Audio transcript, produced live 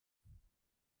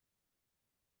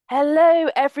Hello,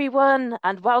 everyone,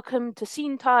 and welcome to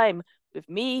Scene Time with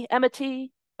me, Emma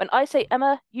T. When I say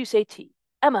Emma, you say T.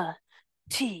 Emma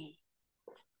T.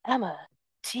 Emma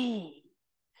T.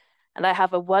 And I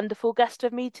have a wonderful guest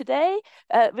with me today,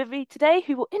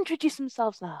 who will introduce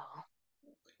themselves now.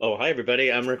 Oh, hi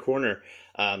everybody. I'm Rick Horner.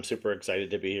 I'm super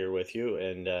excited to be here with you,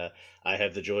 and I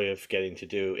have the joy of getting to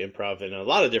do improv in a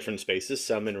lot of different spaces,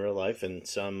 some in real life and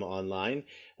some online,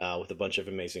 with a bunch of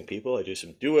amazing people. I do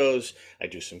some duos, I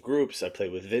do some groups, I play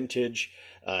with Vintage,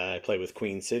 I play with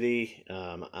Queen City.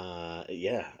 It's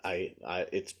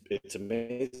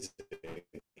amazing.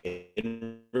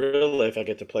 In real life, I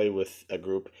get to play with a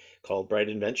group called Bright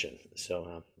Invention,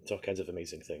 so it's all kinds of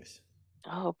amazing things.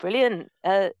 Oh, brilliant.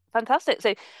 Fantastic.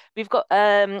 So we've got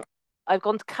I've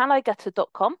gone to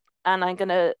canigetter.com and I'm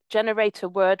gonna generate a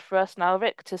word for us now,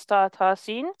 Rick, to start our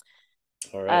scene.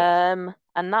 All right,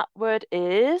 And that word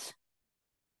is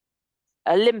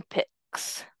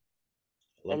Olympics.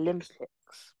 Olympics.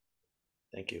 Olympics.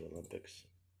 Thank you, Olympics.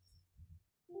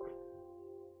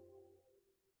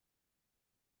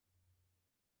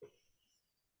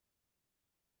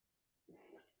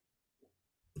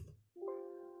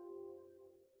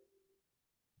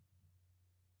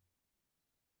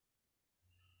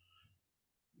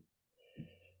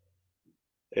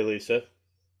 Hey, Lisa.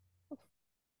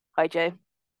 Hi, Joe.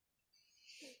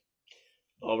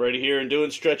 Already here and doing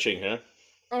stretching, huh?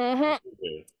 Hmm.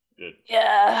 Good. Good.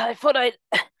 Yeah, I thought I'd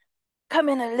come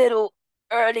in a little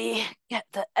early, get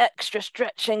the extra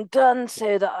stretching done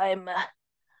so that I'm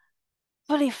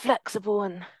fully flexible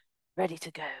and ready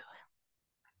to go.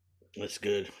 That's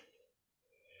good.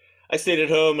 I stayed at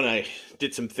home and I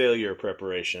did some failure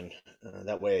preparation.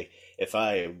 That way, if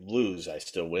I lose, I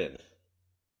still win.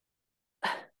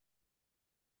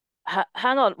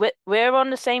 Hang on, we're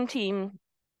on the same team.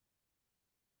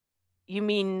 You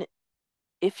mean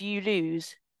if you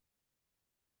lose,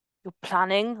 you're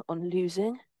planning on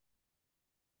losing?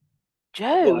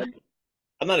 Well, Joe?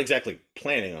 I'm not exactly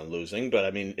planning on losing, but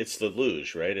I mean, it's the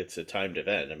luge, right? It's a timed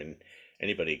event. I mean,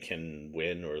 anybody can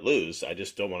win or lose. I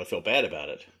just don't want to feel bad about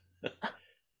it.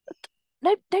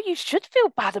 No, no, you should feel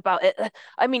bad about it.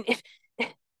 I mean,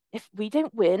 if we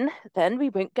don't win, then we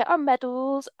won't get our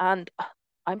medals, and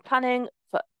I'm planning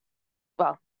for,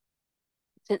 well,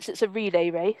 since it's a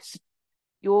relay race,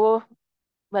 your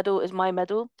medal is my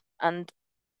medal, and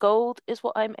gold is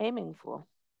what I'm aiming for.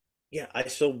 Yeah, I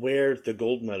still wear the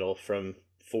gold medal from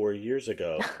 4 years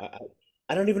ago.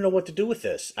 I don't even know what to do with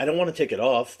this. I don't want to take it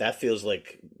off. That feels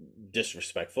like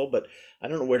disrespectful, but I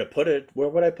don't know where to put it. Where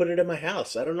would I put it in my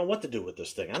house? I don't know what to do with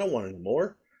this thing. I don't want any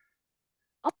more.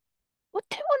 I, I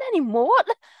don't want any more.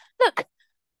 Look,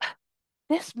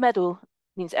 this medal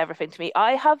means everything to me.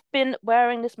 I have been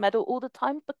wearing this medal all the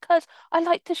time because I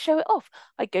like to show it off.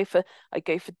 I go for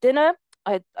dinner.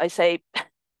 I say,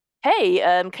 "Hey,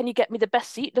 can you get me the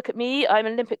best seat? Look at me. I'm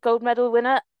an Olympic gold medal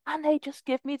winner." And they just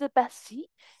give me the best seat.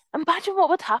 Imagine what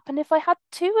would happen if I had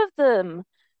two of them.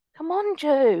 Come on,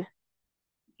 Joe.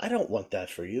 I don't want that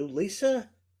for you, Lisa.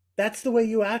 That's the way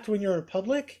you act when you're in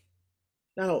public?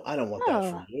 No, I don't want that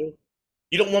for No. you.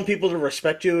 You don't want people to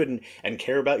respect you and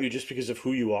care about you just because of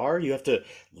who you are? You have to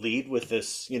lead with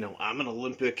this, I'm an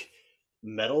Olympic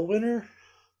medal winner?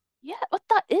 Yeah, but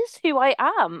that is who I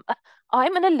am.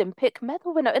 I'm an Olympic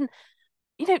medal winner. And,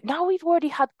 now we've already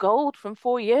had gold from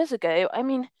 4 years ago. I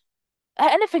mean,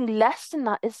 anything less than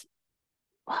that is,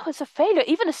 well, it's a failure.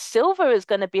 Even a silver is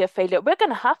going to be a failure. We're going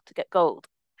to have to get gold.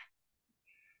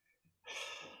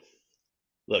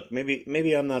 Look,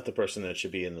 maybe I'm not the person that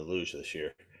should be in the luge this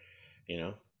year, you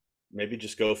know? Maybe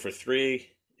just go for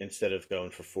three instead of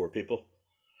going for four people.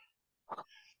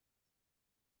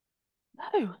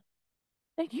 No,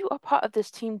 no, you are part of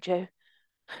this team, Joe.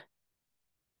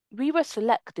 We were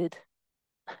selected.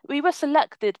 We were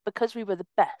selected because we were the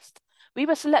best. We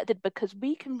were selected because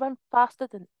we can run faster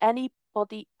than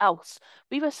anybody else.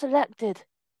 We were selected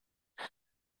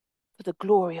for the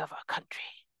glory of our country.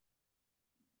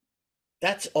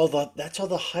 That's all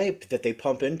the hype that they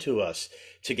pump into us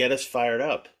to get us fired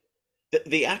up.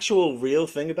 The actual real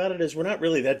thing about it is we're not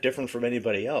really that different from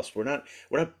anybody else. We're not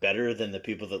better than the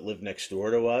people that live next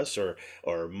door to us or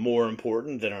more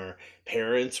important than our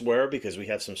parents were because we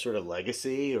have some sort of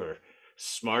legacy or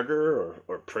smarter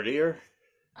or prettier.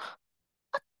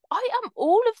 I am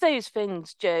all of those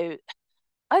things, Joe.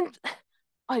 I'm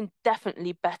I'm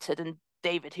definitely better than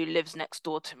David, who lives next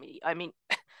door to me. I mean,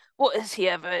 what has he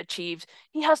ever achieved?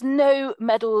 He has no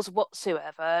medals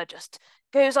whatsoever, just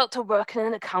goes out to work in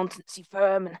an accountancy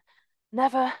firm and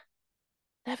never,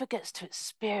 never gets to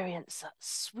experience that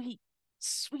sweet,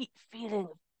 sweet feeling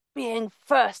of being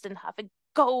first and having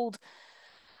gold.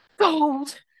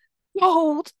 Gold!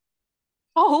 Gold,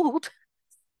 gold.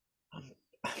 I'm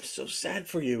I'm so sad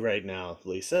for you right now,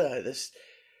 Lisa.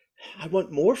 I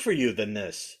want more for you than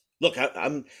this. Look,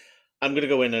 I'm gonna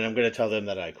go in and I'm gonna tell them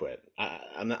that I quit.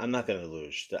 I'm not gonna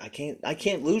lose. I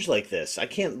can't lose like this. I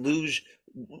can't lose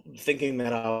thinking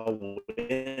that I'll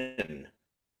win.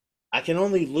 I can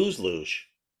only lose.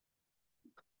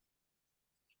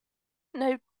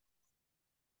 No,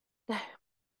 no,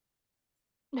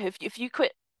 no. If you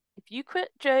quit,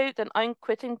 Joe, then I'm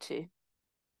quitting too,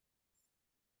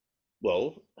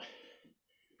 Well,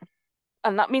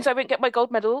 and that means I won't get my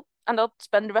gold medal, and I'll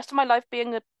spend the rest of my life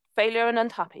being a failure and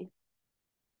unhappy.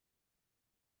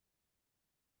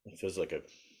 it feels like a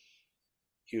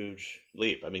huge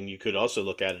leap. I mean, you could also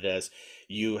look at it as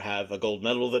you have a gold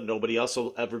medal that nobody else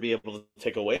will ever be able to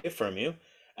take away from you,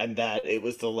 and that it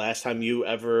was the last time you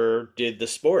ever did the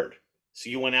sport. So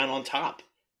you went out on top,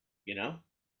 you know?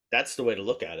 That's the way to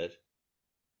look at it,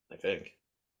 I think.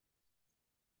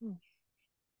 Hmm.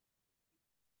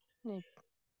 No,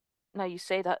 now you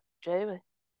say that, Joe,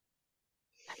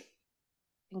 I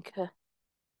think if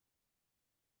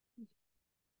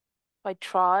I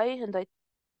try and I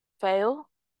fail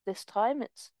this time,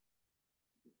 it's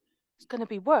going to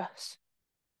be worse.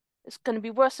 It's going to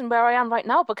be worse than where I am right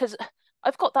now because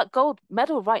I've got that gold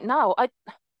medal right now.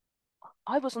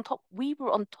 I was on top. We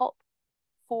were on top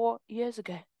 4 years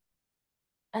ago,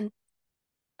 and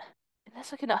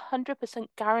unless I can 100%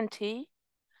 guarantee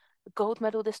the gold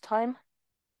medal this time,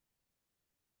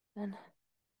 then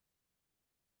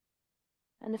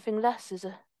anything less is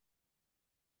a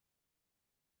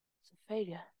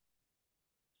failure.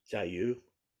 Is that you?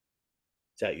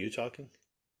 Is that you talking?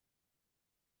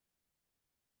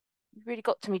 You really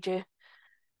got to me, Joe.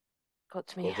 Got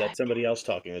to Or me. is that somebody else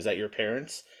talking? Is that your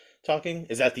parents talking?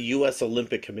 Is that the U.S.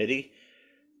 Olympic Committee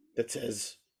that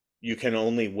says you can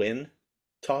only win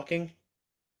talking?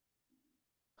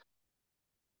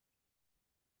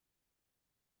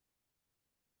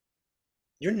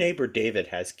 Your neighbor David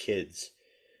has kids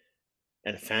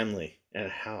and a family and a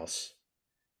house.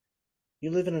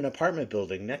 You live in an apartment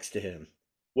building next to him.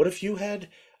 What if you had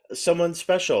someone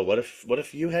special? What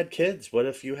if you had kids? What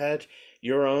if you had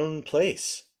your own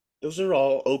place? Those are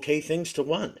all okay things to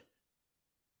want.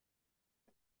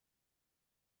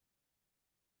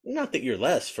 Not that you're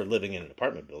less for living in an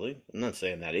apartment building. I'm not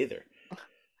saying that either.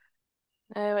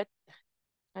 No,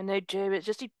 I know, Joe. It's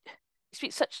just you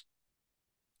speak such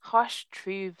harsh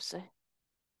truths.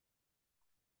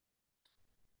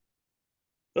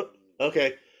 Oh,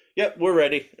 okay. Yep, we're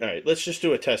ready. All right, let's just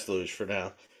do a test luge for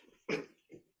now.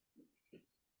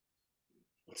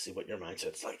 Let's see what your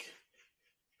mindset's like.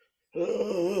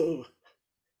 Oh,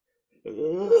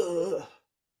 oh,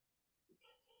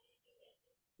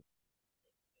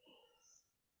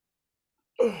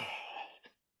 oh.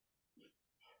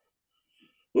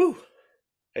 Woo.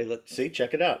 Hey, let's see.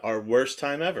 Check it out. Our worst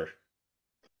time ever.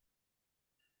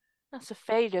 That's a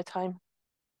failure time.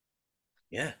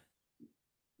 Yeah.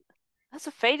 That's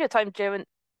a failure time, Joe, and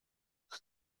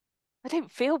I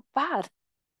don't feel bad.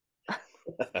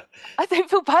 I don't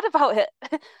feel bad about it.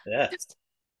 Yeah. Just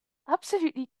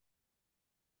absolutely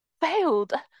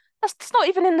failed. That's not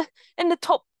even in the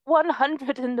top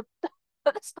 100 in the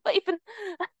that's not even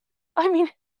I mean,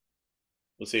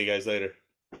 We'll see you guys later.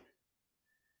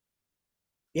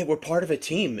 Yeah, we're part of a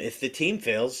team. If the team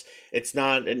fails, it's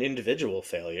not an individual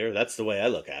failure. That's the way I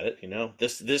look at it.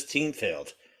 This team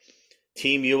failed.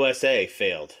 Team USA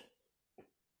failed.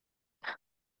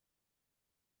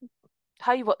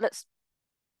 tell you what, let's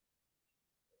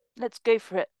go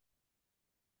for it.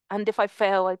 And if I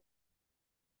fail,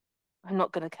 I'm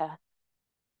not gonna care.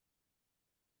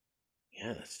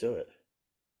 Yeah, let's do it.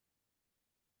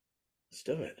 Let's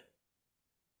do it.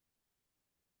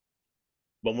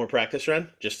 One more practice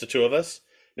run? Just the two of us?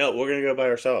 No, we're gonna go by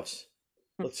ourselves.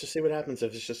 Let's just see what happens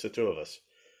if it's just the two of us.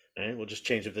 All right, we'll just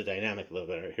change up the dynamic a little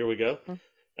bit. All right, here we go. All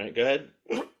right, go ahead.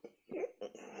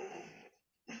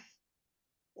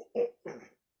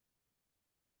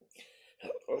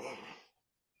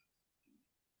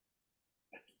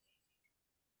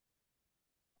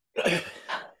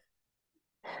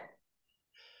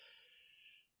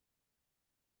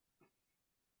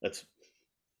 That's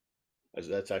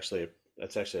that's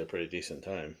actually a pretty decent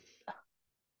time.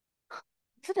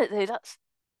 Isn't it though? That's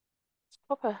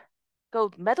proper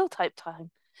gold medal type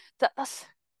time. That's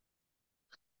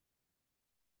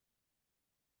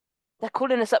they're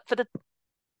calling us up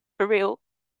for real.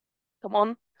 Come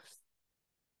on,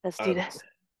 let's do Um, this.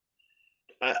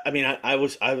 I mean, I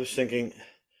was thinking,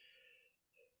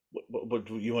 would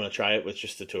you want to try it with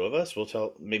just the two of us? We'll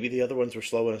tell maybe the other ones were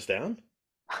slowing us down.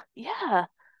 Yeah,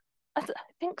 I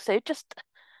think so. Just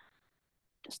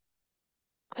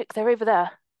quick, they're over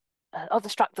there. I'll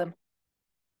distract them.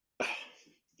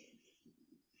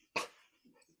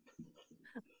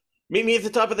 Meet me at the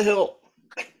top of the hill.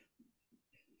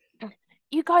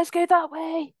 You guys go that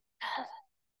way.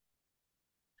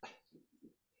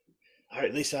 All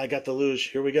right, Lisa, I got the luge.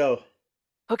 Here we go.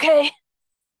 Okay.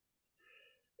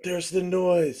 There's the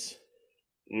noise.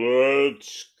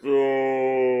 Let's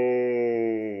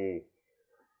go.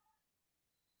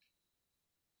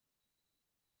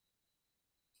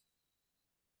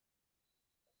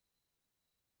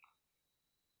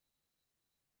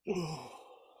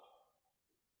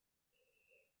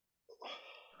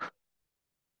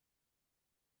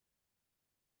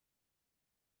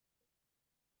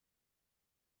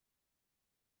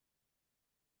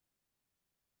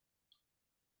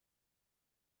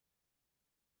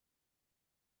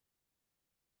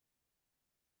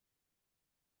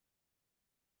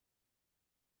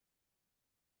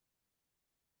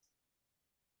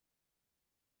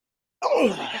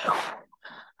 Oh,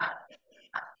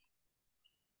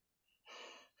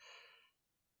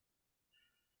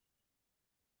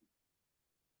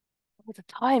 the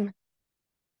time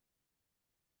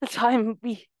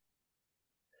we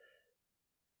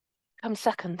come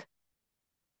second.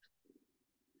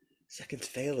 Second's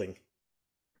failing.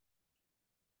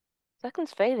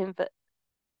 Second's failing, but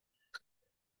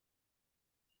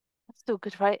that's still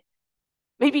good, right?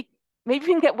 Maybe, maybe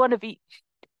we can get one of each.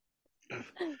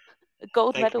 A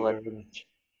gold Thank medal you one. very much.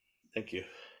 Thank you.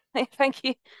 Thank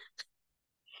you.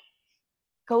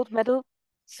 Gold medal,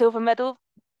 silver medal.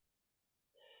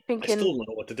 I Thinking, still don't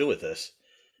know what to do with this.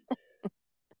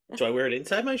 Do I wear it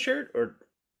inside my shirt or?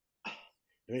 I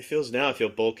mean, it feels now. I feel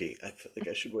bulky. I feel like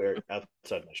I should wear it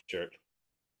outside my shirt.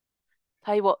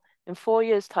 tell you what, in 4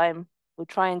 years' time, we'll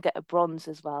try and get a bronze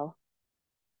as well.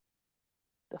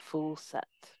 The full set.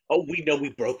 Oh, we know we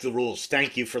broke the rules.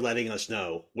 Thank you for letting us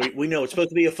know. We know it's supposed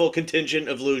to be a full contingent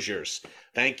of losers.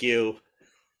 Thank you.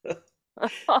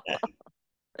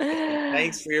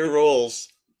 Thanks for your rules.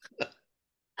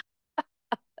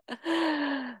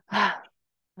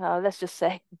 Let's just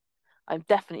say I'm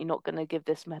definitely not going to give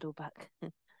this medal back.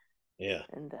 Yeah.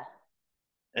 And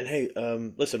And hey,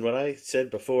 listen, what I said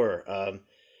before,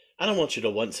 I don't want you to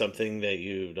want something that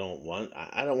you don't want.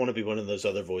 I don't want to be one of those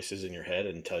other voices in your head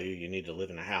and tell you you need to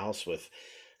live in a house with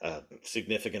a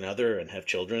significant other and have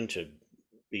children to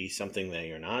be something that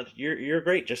you're not. You're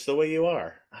great just the way you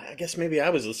are. I guess maybe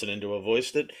I was listening to a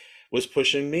voice that was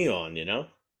pushing me on, you know?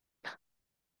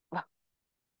 well,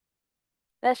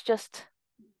 let's just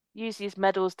use these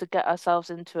medals to get ourselves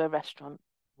into a restaurant.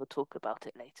 We'll talk about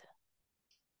it later.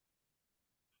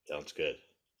 Sounds good.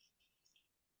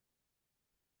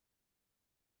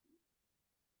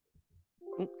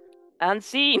 Mm, and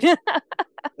scene.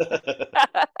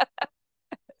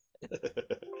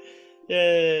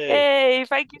 Yay! Hey,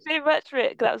 thank you so much,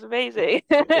 Rick. That was amazing.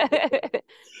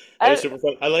 It was Uh, super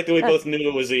fun. I like that we uh, both knew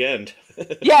it was the end.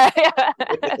 yeah, yeah.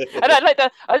 And I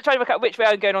was trying to work out which way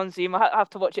I'm going on Zoom. I have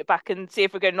to watch it back and see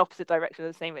if we're going in opposite direction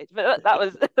at the same age. But that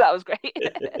was that was great.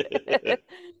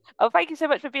 Oh, thank you so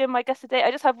much for being my guest today.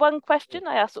 I just have one question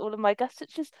I ask all of my guests,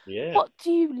 which is, Yeah. what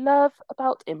do you love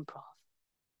about improv?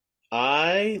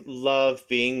 I love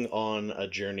being on a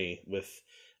journey with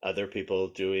other people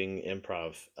doing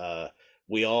improv.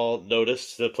 We all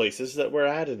notice the places that we're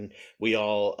at, and we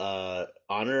all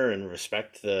honor and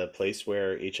respect the place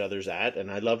where each other's at. And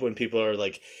I love when people are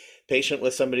like patient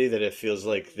with somebody that it feels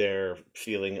like they're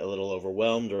feeling a little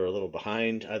overwhelmed or a little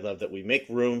behind. I love that we make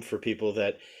room for people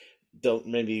that don't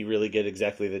maybe really get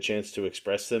exactly the chance to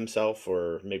express themselves,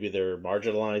 or maybe they're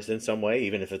marginalized in some way,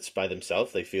 even if it's by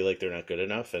themselves. They feel like they're not good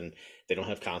enough and they don't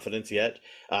have confidence yet.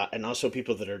 And also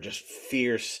people that are just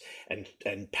fierce and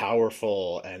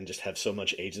powerful and just have so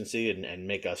much agency and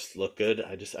make us look good.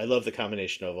 I love the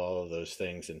combination of all of those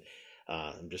things, and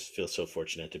I just feel so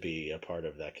fortunate to be a part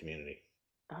of that community.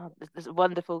 Oh, this a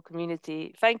wonderful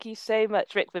community. Thank you so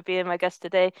much, Rick, for being my guest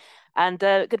today. And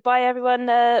goodbye, everyone.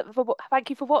 Thank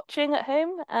you for watching at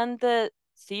home, and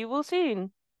see you all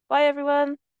soon. Bye,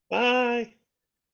 everyone. Bye.